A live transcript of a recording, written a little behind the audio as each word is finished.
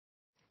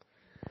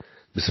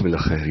بسم اللہ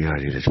خیر یا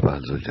علی لجپال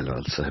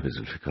ذوالجلال صاحب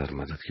ذوالفقار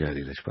مدد یا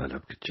علی لجپال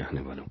آپ کے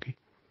چاہنے والوں کی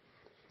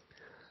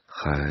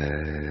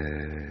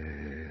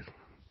خیر.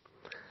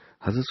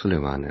 حضرت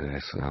سلیمان علیہ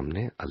السلام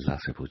نے اللہ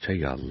سے پوچھا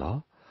یا اللہ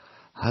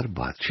ہر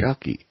بادشاہ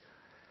کی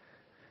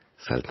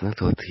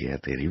سلطنت ہوتی ہے،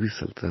 تیری بھی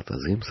سلطنت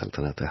عظیم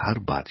سلطنت ہے، ہر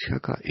بادشاہ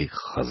کا ایک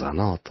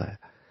خزانہ ہوتا ہے،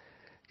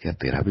 کیا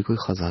تیرا بھی کوئی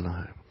خزانہ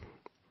ہے؟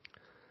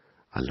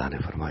 اللہ نے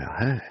فرمایا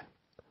ہے.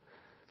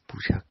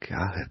 پوچھا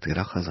کیا ہے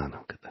تیرا خزانہ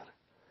کدھر؟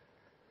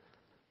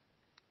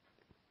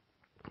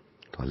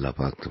 تو اللہ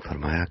پاک نے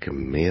فرمایا کہ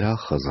میرا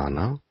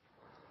خزانہ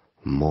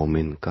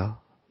مومن کا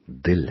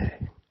دل ہے،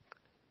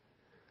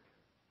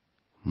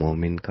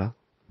 مومن کا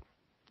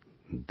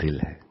دل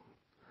ہے.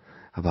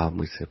 اب آپ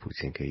مجھ سے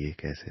پوچھیں کہ یہ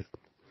کیسے،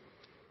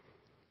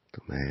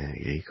 تو میں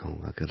یہی کہوں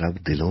گا کہ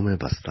رب دلوں میں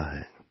بستا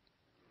ہے،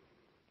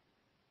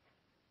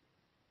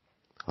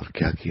 اور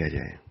کیا کیا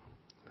جائے،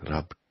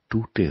 رب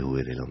ٹوٹے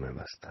ہوئے دلوں میں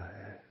بستا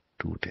ہے،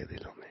 ٹوٹے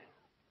دلوں میں.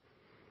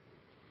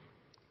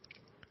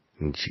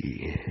 جی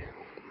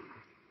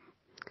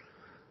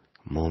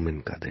مومن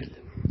کا دل،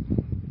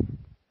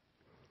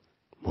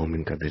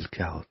 مومن کا دل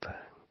کیا ہوتا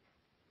ہے؟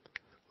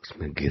 اس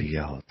میں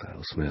گریہ ہوتا ہے،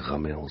 اس میں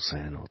غم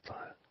حسین ہوتا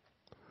ہے.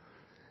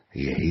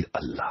 یہی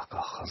اللہ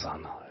کا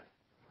خزانہ ہے.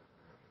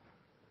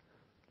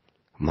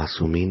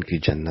 معصومین کی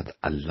جنت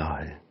اللہ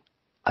ہے.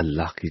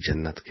 اللہ کی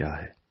جنت کیا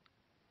ہے؟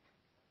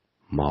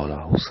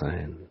 مولا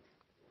حسین.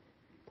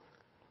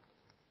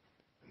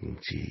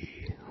 جی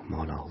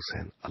مولا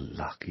حسین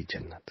اللہ کی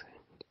جنت ہے.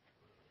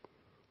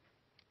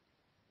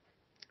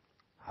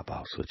 اب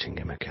آپ سوچیں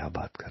گے میں کیا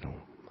بات کروں،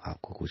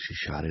 آپ کو کچھ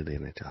اشارے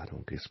دینے چاہ رہا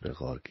ہوں کہ اس پہ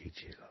غور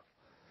کیجیے گا.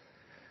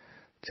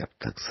 جب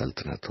تک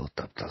سلطنت ہو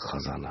تب تک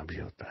خزانہ بھی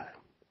ہوتا ہے.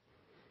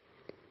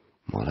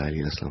 مولا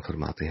علیہ السلام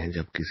فرماتے ہیں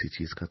جب کسی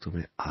چیز کا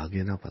تمہیں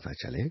آگے نہ پتہ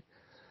چلے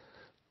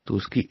تو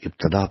اس کی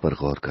ابتدا پر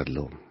غور کر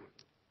لو،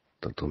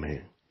 تو تمہیں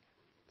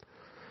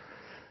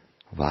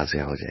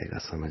واضح ہو جائے گا،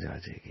 سمجھ آ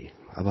جائے گی.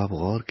 اب آپ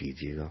غور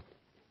کیجیے گا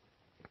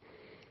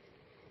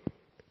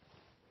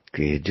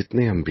کہ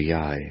جتنے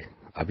انبیاء آئے،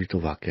 ابھی تو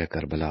واقعہ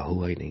کربلا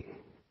ہوا ہی نہیں،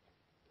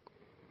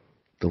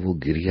 تو وہ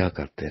گریہ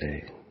کرتے رہے،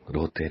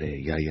 روتے رہے.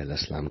 یا علیہ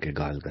السلام کے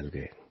گال گل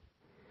گئے،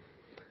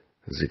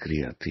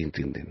 ذکریہ 3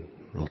 دن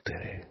روتے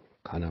رہے،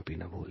 کھانا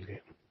پینا بھول گئے.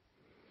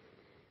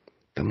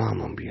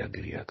 تمام انبیاء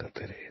گریہ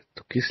کرتے رہے.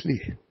 تو کس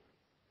لیے؟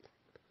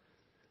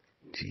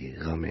 جی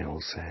غم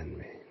حسین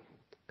میں،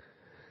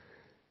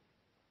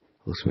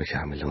 اس میں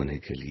شامل ہونے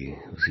کے لیے.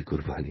 اسی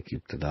قربانی کی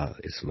ابتدا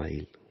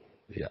اسماعیل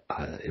یا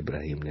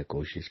ابراہیم نے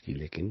کوشش کی،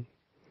 لیکن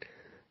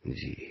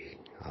جی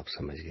آپ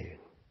سمجھ گئے.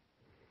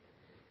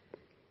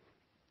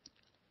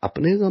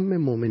 اپنے غم میں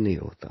مومن نہیں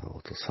ہوتا، وہ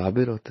تو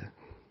صابر ہوتا ہے.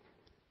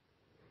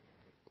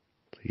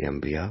 تو یہ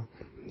انبیاء،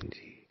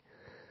 جی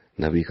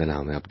نبی کا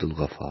نام ہے عبد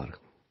الغفار،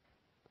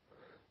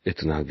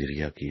 اتنا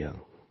گریہ کیا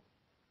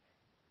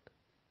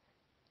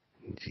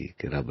جی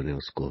کہ رب نے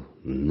اس کو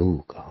نو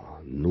کہا.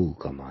 نو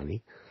کا معنی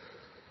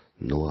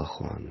نوح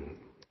خوان.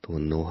 تو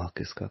نوح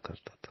کس کا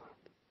کرتا تھا؟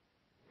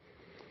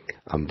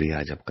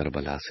 انبیاء جب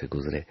کربلا سے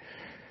گزرے،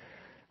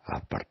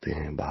 آپ پڑھتے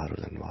ہیں بحر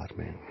الانوار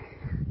میں،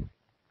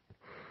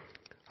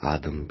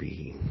 آدم بھی،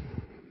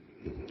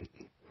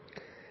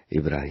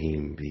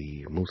 ابراہیم بھی،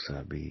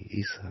 موسیٰ بھی،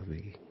 عیسیٰ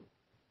بھی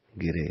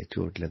گرے،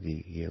 چوٹ لگی،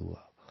 یہ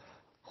ہوا،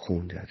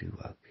 خون جاری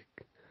ہوا.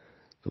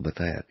 تو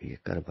بتایا کہ یہ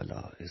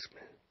کربلا، اس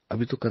میں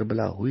ابھی تو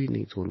کربلا ہوئی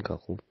نہیں، تو ان کا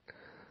خون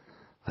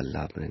اللہ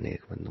اپنے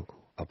نیک بندوں کو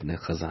اپنے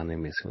خزانے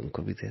میں سے ان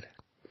کو بھی دے رہے.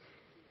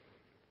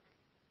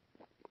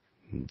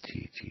 جی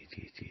جی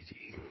جی جی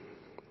جی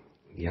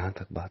یہاں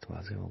تک بات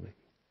واضح ہو گئی.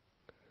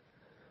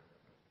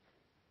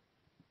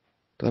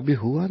 تو ابھی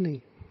ہوا نہیں،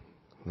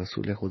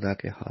 رسول خدا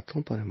کے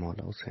ہاتھوں پر ہے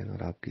مولا حسین،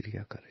 اور آپ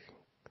گریہ کریں.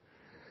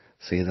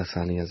 سیدہ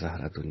ثانیہ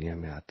زہرا دنیا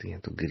میں آتی ہیں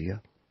تو گریہ،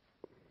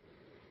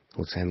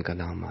 حسین کا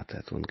نام آتا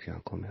ہے تو ان کی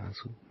آنکھوں میں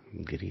آنسو،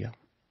 گریہ.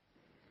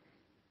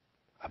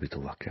 ابھی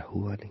تو واقعہ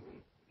ہوا نہیں،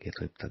 یہ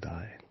تو ابتدا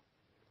ہے.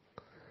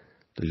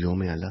 تو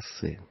یوم الس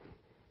سے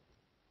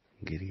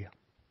گریہ،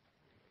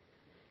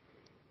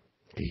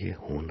 یہ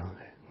ہونا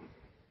ہے.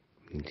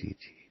 جی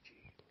جی جی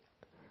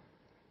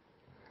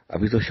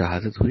ابھی تو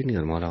شہادت ہوئی نہیں،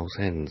 اور مولا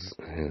حسین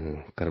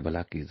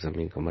کربلا کی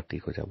زمین کو، مٹی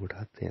کو جب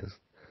اٹھاتے ہیں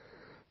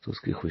تو اس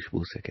کی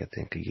خوشبو سے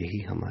کہتے ہیں کہ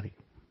یہی ہماری.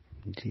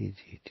 جی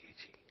جی جی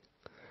جی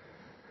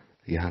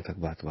یہاں تک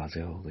بات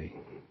واضح ہو گئی.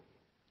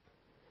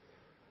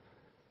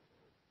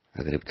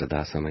 اگر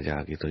ابتدا سمجھ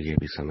آ گئی تو یہ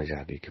بھی سمجھ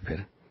آ گئی کہ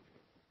پھر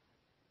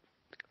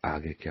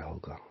آگے کیا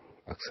ہوگا.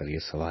 اکثر یہ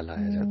سوال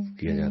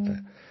کیا جاتا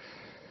ہے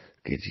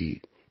کہ جی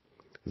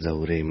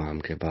ظہور امام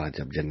کے بعد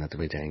جب جنت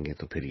میں جائیں گے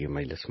تو پھر یہ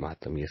مجلس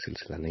ماتم، یہ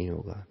سلسلہ نہیں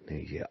ہوگا.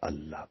 نہیں، یہ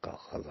اللہ کا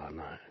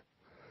خزانہ ہے.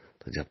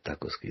 تو جب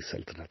تک اس کی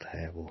سلطنت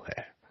ہے وہ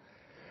ہے.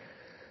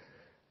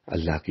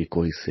 اللہ کی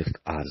کوئی صفت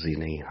عارضی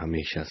نہیں،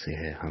 ہمیشہ سے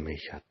ہے،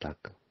 ہمیشہ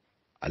تک.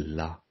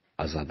 اللہ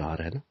عزادار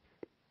ہے نا،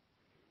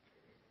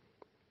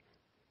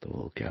 تو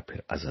وہ کیا پھر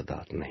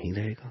عزادار نہیں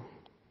رہے گا؟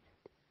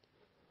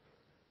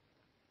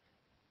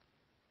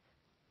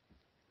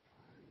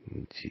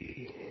 جی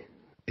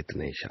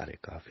اتنے اشارے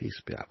کافی،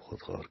 اس پہ آپ خود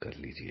غور کر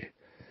لیجئے.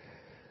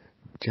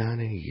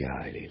 جانے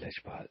یا علی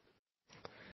لجپال.